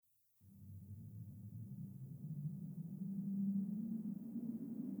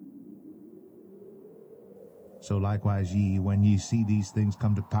So likewise ye, when ye see these things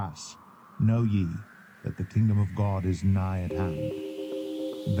come to pass, know ye that the kingdom of God is nigh at hand.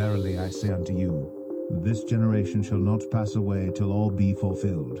 Verily I say unto you, this generation shall not pass away till all be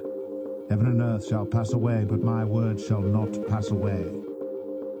fulfilled. Heaven and earth shall pass away, but my word shall not pass away.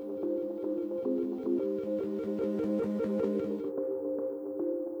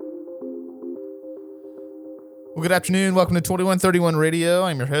 Well, good afternoon. Welcome to 2131 Radio.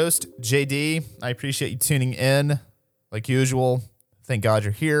 I'm your host, JD. I appreciate you tuning in like usual. Thank God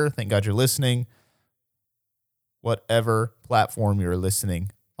you're here. Thank God you're listening. Whatever platform you're listening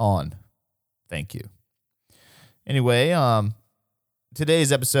on. Thank you. Anyway,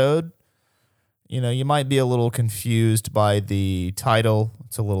 today's episode, you might be a little confused by the title.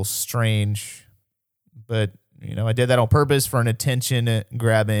 It's a little strange, but, I did that on purpose for an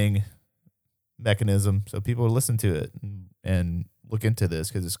attention-grabbing mechanism, so people would listen to it and look into this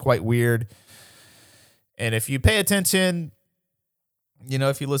because it's quite weird. And if you pay attention,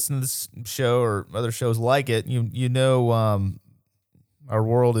 if you listen to this show or other shows like it, our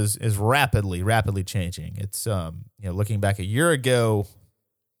world is rapidly changing. It's looking back a year ago,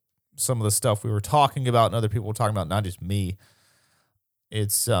 some of the stuff we were talking about and other people were talking about, not just me.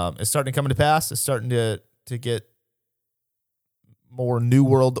 It's starting to come to pass. It's starting to get more new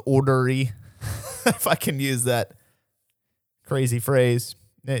world ordery, if I can use that crazy phrase.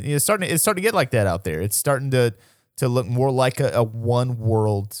 It's starting to get like that out there. It's starting to look more like a one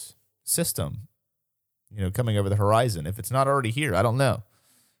world system, coming over the horizon. If it's not already here, I don't know.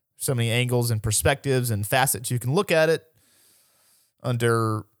 So many angles and perspectives and facets you can look at it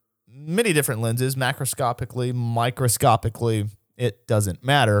under many different lenses, macroscopically, microscopically. It doesn't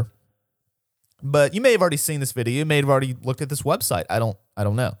matter. But you may have already seen this video. You may have already looked at this website. I don't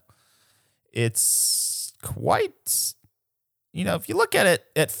know. It's quite, if you look at it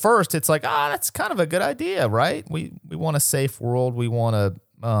at first, it's like, that's kind of a good idea, right? We want a safe world. We want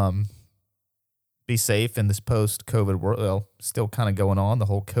to be safe in this post-COVID world. Well, still kind of going on, the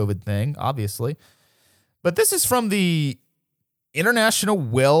whole COVID thing, obviously. But this is from the International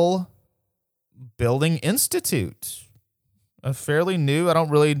Well Building Institute. A fairly new, I don't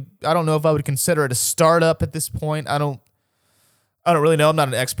know if I would consider it a startup at this point. I don't really know. I'm not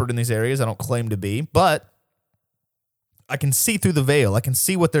an expert in these areas. I don't claim to be, but I can see through the veil. I can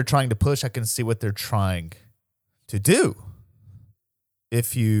see what they're trying to push. I can see what they're trying to do.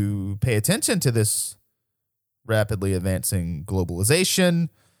 If you pay attention to this rapidly advancing globalization,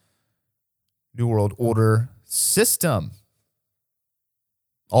 New World Order system,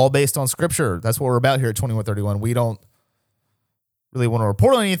 all based on Scripture. That's what we're about here at 2131. We don't really want to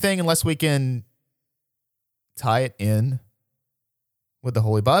report on anything unless we can tie it in with the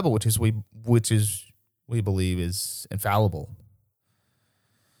Holy Bible, which we believe is infallible.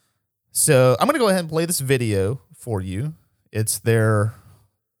 So I'm going to go ahead and play this video for you. It's their,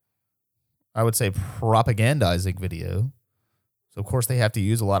 I would say, propagandizing video. So of course they have to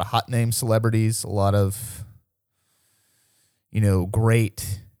use a lot of hot name celebrities, a lot of,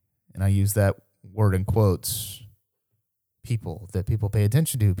 great, and I use that word in quotes, people that people pay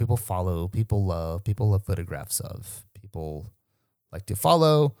attention to, people follow, people love photographs of, people like to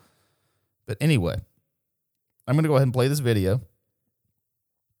follow. But anyway, I'm going to go ahead and play this video,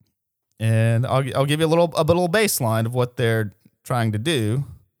 and I'll give you a little baseline of what they're trying to do.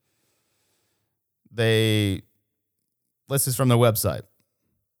 This is from their website.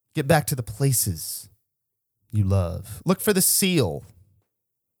 Get back to the places you love. Look for the seal,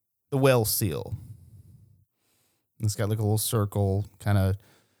 the whale seal. It's got like a little circle, kind of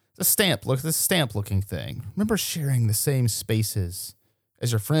a stamp. Look at this stamp looking thing. Remember sharing the same spaces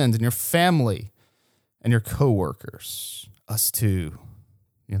as your friends and your family and your coworkers. Us too.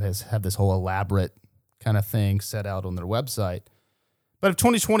 They have this whole elaborate kind of thing set out on their website. But if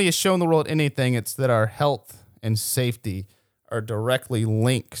 2020 has shown the world anything, it's that our health and safety are directly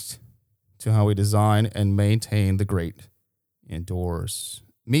linked to how we design and maintain the great indoors.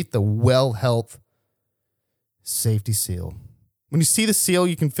 Meet the Well Health Safety Seal. When you see the seal,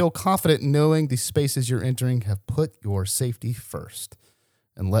 you can feel confident knowing the spaces you're entering have put your safety first.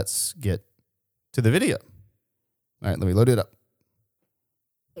 And let's get to the video. All right, let me load it up.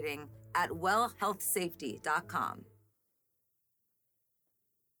 At wellhealthsafety.com.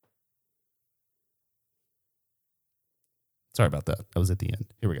 Sorry about that. That was at the end.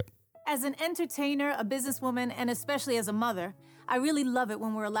 Here we go. As an entertainer, a businesswoman, and especially as a mother, I really love it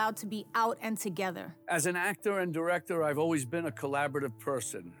when we're allowed to be out and together. As an actor and director, I've always been a collaborative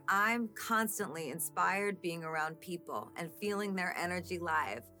person. I'm constantly inspired being around people and feeling their energy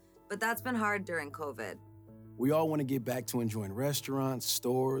live, but that's been hard during COVID. We all want to get back to enjoying restaurants,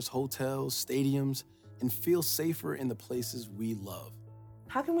 stores, hotels, stadiums, and feel safer in the places we love.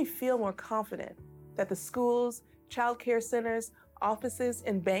 How can we feel more confident that the schools, childcare centers, offices,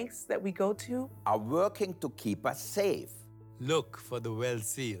 and banks that we go to are working to keep us safe? Look for the Well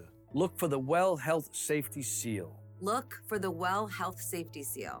Seal. Look for the Well Health Safety Seal. Look for the Well Health Safety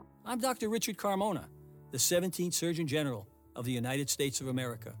Seal. I'm Dr. Richard Carmona, the 17th Surgeon General of the United States of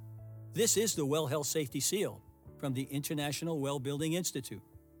America. This is the Well Health Safety Seal from the International Well Building Institute,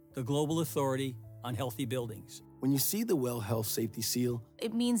 the global authority on healthy buildings. When you see the Well Health Safety Seal,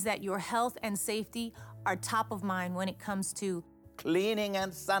 It means that your health and safety are top of mind when it comes to Cleaning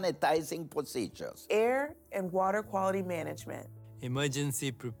and sanitizing procedures. air and water quality management.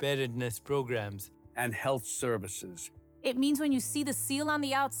 Emergency preparedness programs. And health services. It means when you see the seal on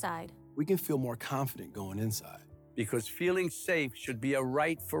the outside, we can feel more confident going inside. Because feeling safe should be a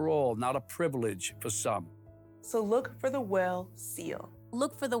right for all, not a privilege for some. So look for the Well Seal.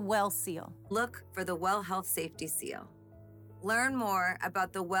 look for the Well Seal. Look for the Well Health Safety Seal. Learn more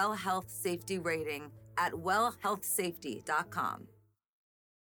about the Well Health Safety rating at wellhealthsafety.com.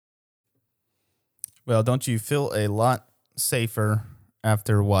 Well, don't you feel a lot safer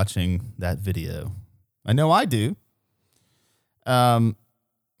after watching that video? I know I do. So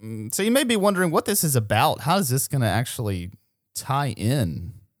you may be wondering what this is about. How is this going to actually tie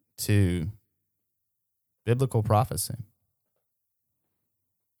in to biblical prophecy?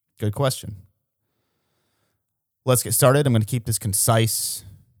 Good question. Let's get started. I'm going to keep this concise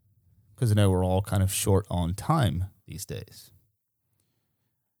because I know we're all kind of short on time these days.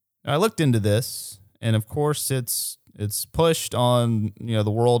 Now, I looked into this, and of course, it's pushed on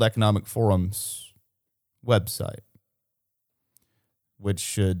the World Economic Forum's website, which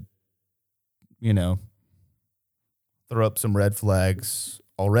should throw up some red flags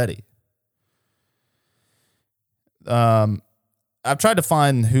already. I've tried to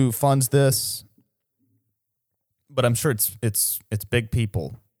find who funds this, but I'm sure it's big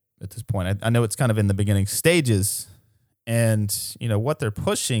people at this point. I know it's kind of in the beginning stages, and what they're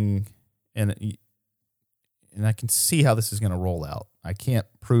pushing, and I can see how this is going to roll out. I can't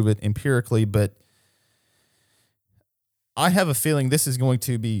prove it empirically, but I have a feeling this is going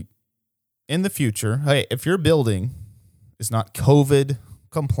to be in the future. Hey, if your building is not COVID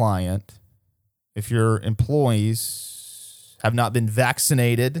compliant, if your employees have not been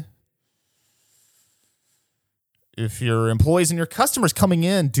vaccinated, if your employees and your customers coming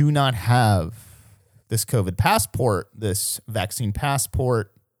in do not have this COVID passport, this vaccine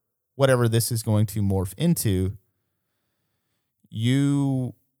passport, whatever this is going to morph into,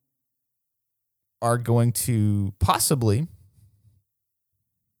 you are going to possibly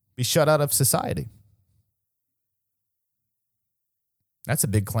be shut out of society. That's a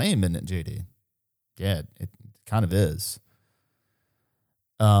big claim, isn't it, JD? Yeah, it kind of is.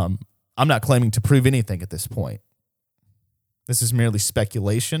 I'm not claiming to prove anything at this point. This is merely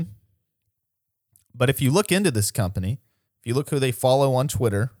speculation. But if you look into this company, if you look who they follow on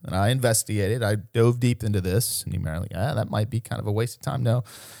Twitter, and I investigated, I dove deep into this, and you're like, that might be kind of a waste of time. No.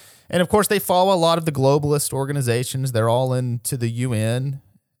 And of course, they follow a lot of the globalist organizations. They're all into the UN.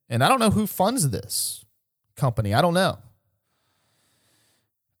 And I don't know who funds this company. I don't know.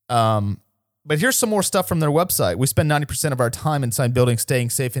 But here's some more stuff from their website. We spend 90% of our time inside buildings. Staying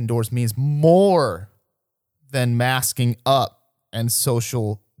safe indoors means more than masking up and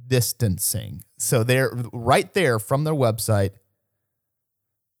social distancing. So they're right there from their website.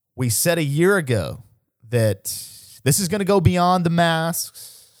 We said a year ago that this is going to go beyond the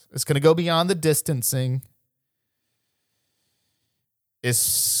masks. It's going to go beyond the distancing.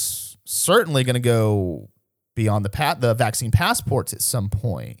 It's certainly going to go beyond the vaccine passports at some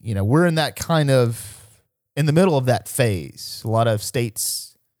point. We're in that kind of in the middle of that phase. A lot of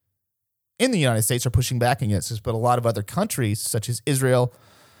states in the United States are pushing back against this, but a lot of other countries, such as Israel,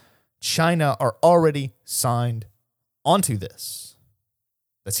 China, are already signed onto this.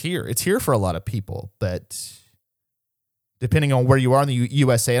 That's here. It's here for a lot of people, but depending on where you are in the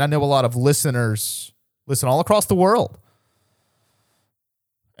USA, and I know a lot of listeners listen all across the world,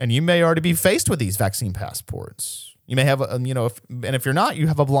 and you may already be faced with these vaccine passports. You may have, if you're not, you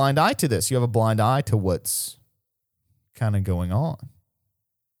have a blind eye to this. You have a blind eye to what's kind of going on.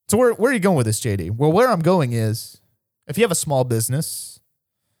 So where are you going with this, JD? Well, where I'm going is, if you have a small business,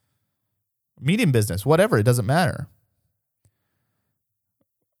 medium business, whatever, it doesn't matter.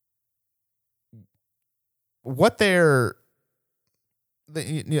 You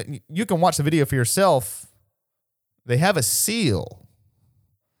can watch the video for yourself. They have a seal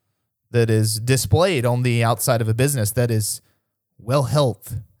that is displayed on the outside of a business that is Well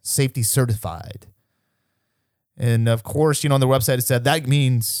Health Safety certified. And of course, on their website it said that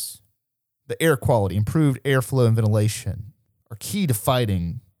the air quality, improved airflow and ventilation are key to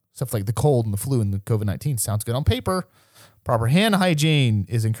fighting stuff like the cold and the flu and the COVID-19. Sounds good on paper. Proper hand hygiene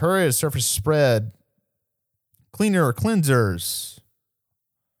is encouraged. Surface spread. Cleaner cleansers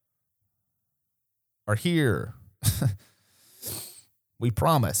are here. We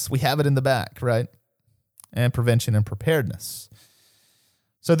promise. We have it in the back, right? And prevention and preparedness.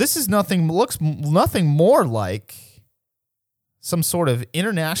 So this is looks nothing more like some sort of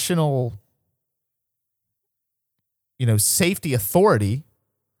international, safety authority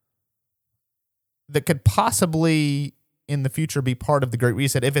that could possibly in the future be part of the Great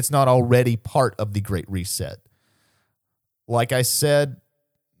Reset if it's not already part of the Great Reset. Like I said,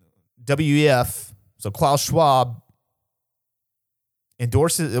 WEF, so Klaus Schwab,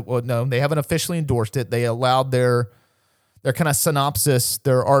 endorses it. Well, no, they haven't officially endorsed it. They allowed their kind of synopsis,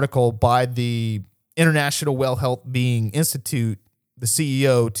 their article by the International Wellbeing Institute, the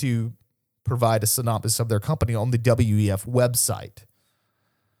CEO, to provide a synopsis of their company on the WEF website.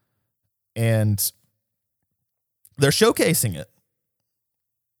 And they're showcasing it.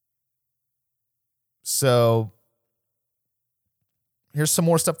 So here's some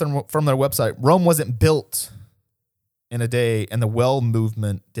more stuff from their website. Rome wasn't built in a day, and the well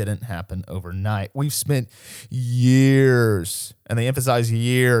movement didn't happen overnight. We've spent years, and they emphasize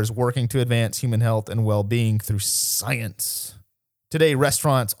years, working to advance human health and well-being through science. Today,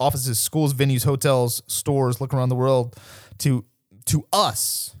 restaurants, offices, schools, venues, hotels, stores look around the world to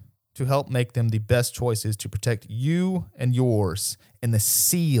us to help make them the best choices to protect you and yours, and the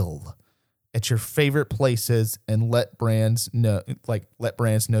seal at your favorite places, and let brands know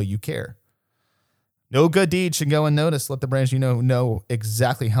you care. No good deed should go unnoticed. Let the brands know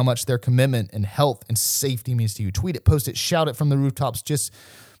exactly how much their commitment and health and safety means to you. Tweet it, post it, shout it from the rooftops. Just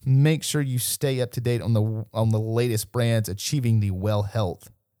make sure you stay up to date on the latest brands achieving the Well Health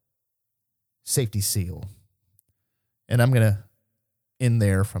Safety Seal. And I'm gonna end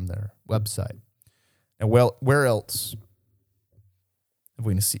there from their website. And where else have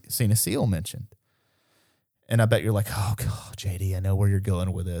we seen a seal mentioned? And I bet you're like, oh, God, JD, I know where you're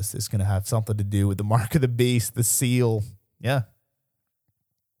going with this. It's going to have something to do with the mark of the beast, the seal. Yeah.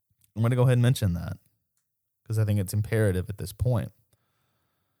 I'm going to go ahead and mention that because I think it's imperative at this point.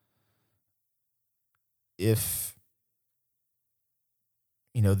 If,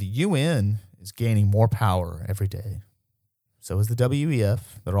 the UN is gaining more power every day, so is the WEF.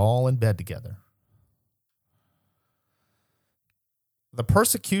 They're all in bed together. The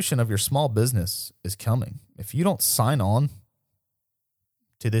persecution of your small business is coming. If you don't sign on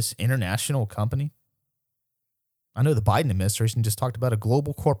to this international company, I know the Biden administration just talked about a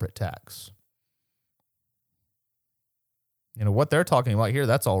global corporate tax. What they're talking about here,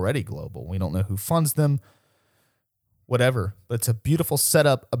 that's already global. We don't know who funds them, whatever. But it's a beautiful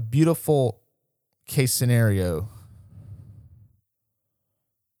setup, a beautiful case scenario.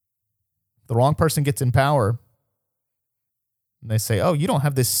 The wrong person gets in power, and they say, oh, you don't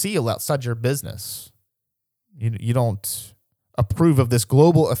have this seal outside your business. You don't approve of this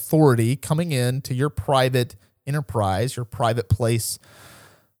global authority coming in to your private enterprise, your private place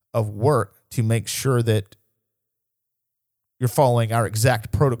of work to make sure that you're following our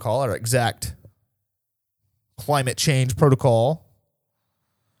exact protocol, our exact climate change protocol,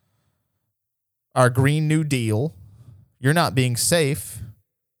 our Green New Deal. You're not being safe.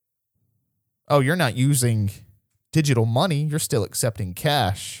 Oh, you're not using digital money. You're still accepting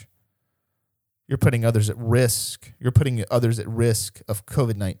cash. You're putting others at risk. You're putting others at risk of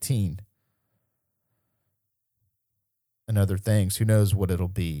COVID-19 and other things. Who knows what it'll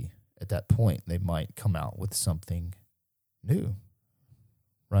be at that point? They might come out with something new,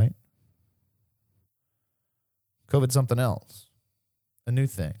 right? COVID's something else, a new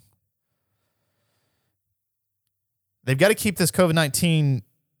thing. They've got to keep this COVID-19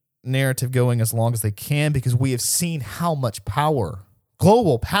 narrative going as long as they can because we have seen how much power,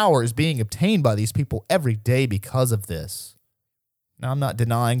 global power, is being obtained by these people every day because of this. Now, I'm not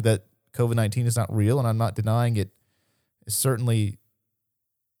denying that COVID-19 is not real, and I'm not denying it is certainly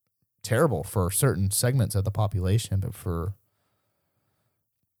terrible for certain segments of the population, but for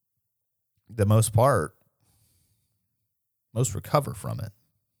the most part, most recover from it.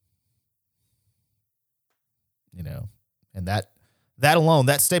 And that alone,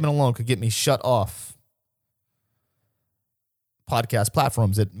 that statement alone could get me shut off podcast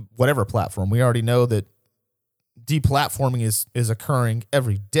platforms at whatever platform. We already know that deplatforming is occurring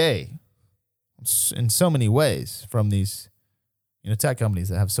every day in so many ways from these tech companies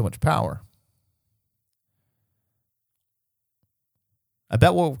that have so much power. I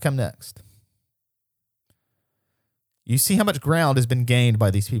bet what will come next. You see how much ground has been gained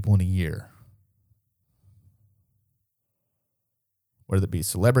by these people in a year. whether it be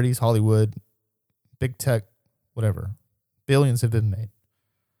celebrities, Hollywood, big tech, whatever. Billions have been made.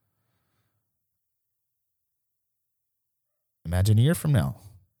 Imagine a year from now,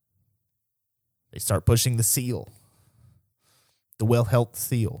 they start pushing the seal, the Well Health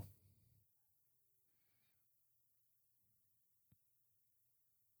seal.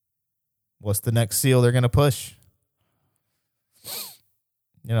 What's the next seal they're going to push?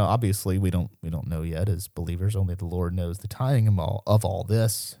 You know, obviously we don't know yet as believers. Only the Lord knows the timing of all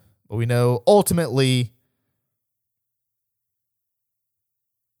this. But we know ultimately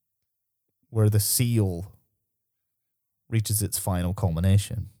where the seal reaches its final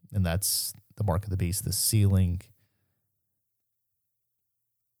culmination, and that's the mark of the beast, the sealing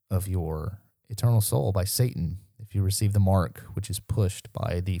of your eternal soul by Satan if you receive the mark, which is pushed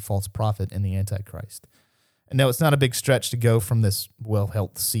by the false prophet and the Antichrist. And no, it's not a big stretch to go from this Well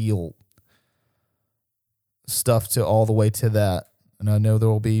Health seal stuff to all the way to that. And I know there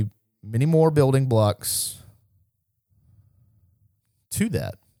will be many more building blocks to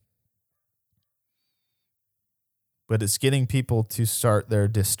that. But it's getting people to start their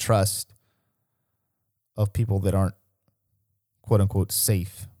distrust of people that aren't, quote unquote,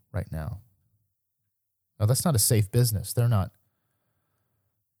 safe right now. Now, that's not a safe business. They're not,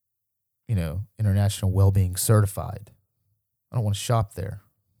 international well-being certified. I don't want to shop there.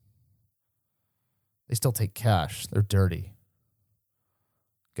 They still take cash. They're dirty.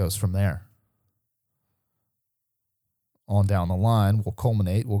 Goes from there. On down the line,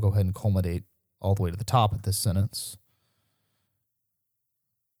 we'll go ahead and culminate all the way to the top of this sentence.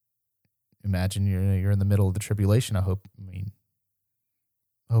 Imagine you're in the middle of the tribulation. I hope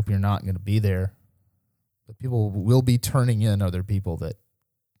you're not going to be there. But people will be turning in other people that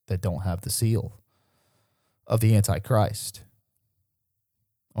don't have the seal of the Antichrist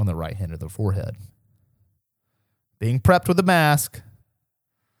on the right hand of their forehead. Being prepped with a mask,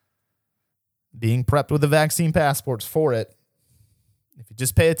 being prepped with the vaccine passports for it. If you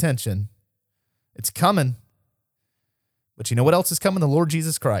just pay attention, it's coming. But you know what else is coming? The Lord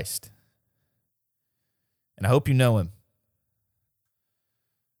Jesus Christ. And I hope you know him.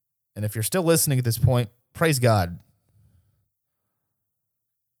 And if you're still listening at this point, praise God.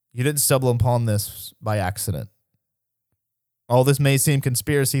 You didn't stumble upon this by accident. All this may seem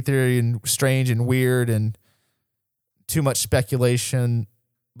conspiracy theory and strange and weird and too much speculation,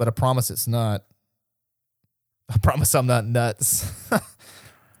 but I promise it's not. I promise I'm not nuts.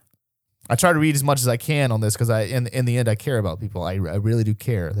 I try to read as much as I can on this because in the end, I care about people. I really do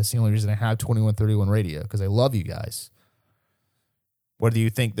care. That's the only reason I have 2131 Radio, because I love you guys. Whether you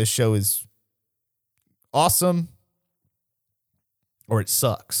think this show is awesome or it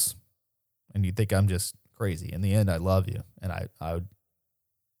sucks and you think I'm just crazy, in the end, I love you and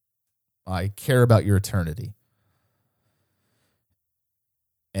I care about your eternity.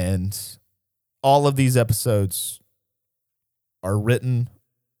 And all of these episodes are written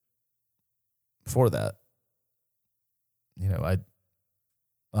for that.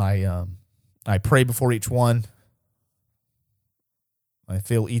 I pray before each one. I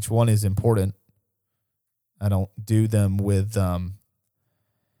feel each one is important. I don't do them with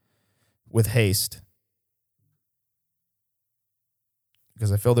haste,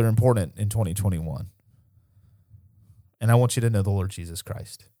 because I feel they're important in 2021. And I want you to know the Lord Jesus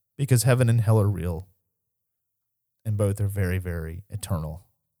Christ, because heaven and hell are real, and both are very, very eternal.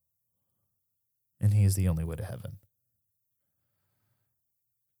 And he is the only way to heaven.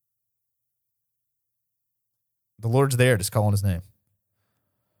 The Lord's there, just call on his name.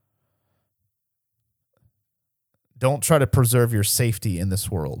 Don't try to preserve your safety in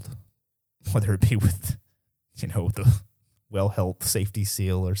this world, whether it be with, the Well Health Safety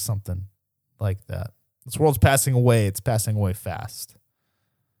Seal or something like that. This world's passing away. It's passing away fast.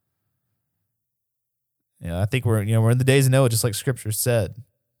 I think we're in the days of Noah, just like Scripture said.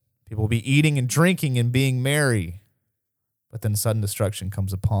 People will be eating and drinking and being merry, but then sudden destruction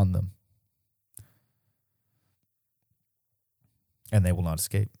comes upon them, and they will not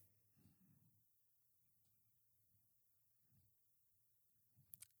escape.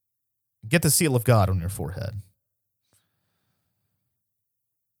 Get the seal of God on your forehead.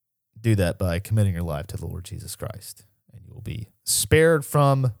 Do that by committing your life to the Lord Jesus Christ, and you will be spared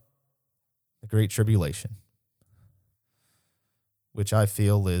from the great tribulation, which I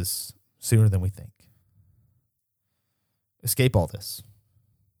feel is sooner than we think. Escape all this.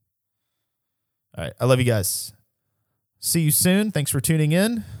 All right. I love you guys. See you soon. Thanks for tuning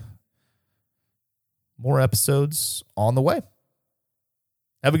in. More episodes on the way.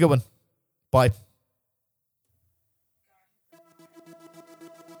 Have a good one. Bye.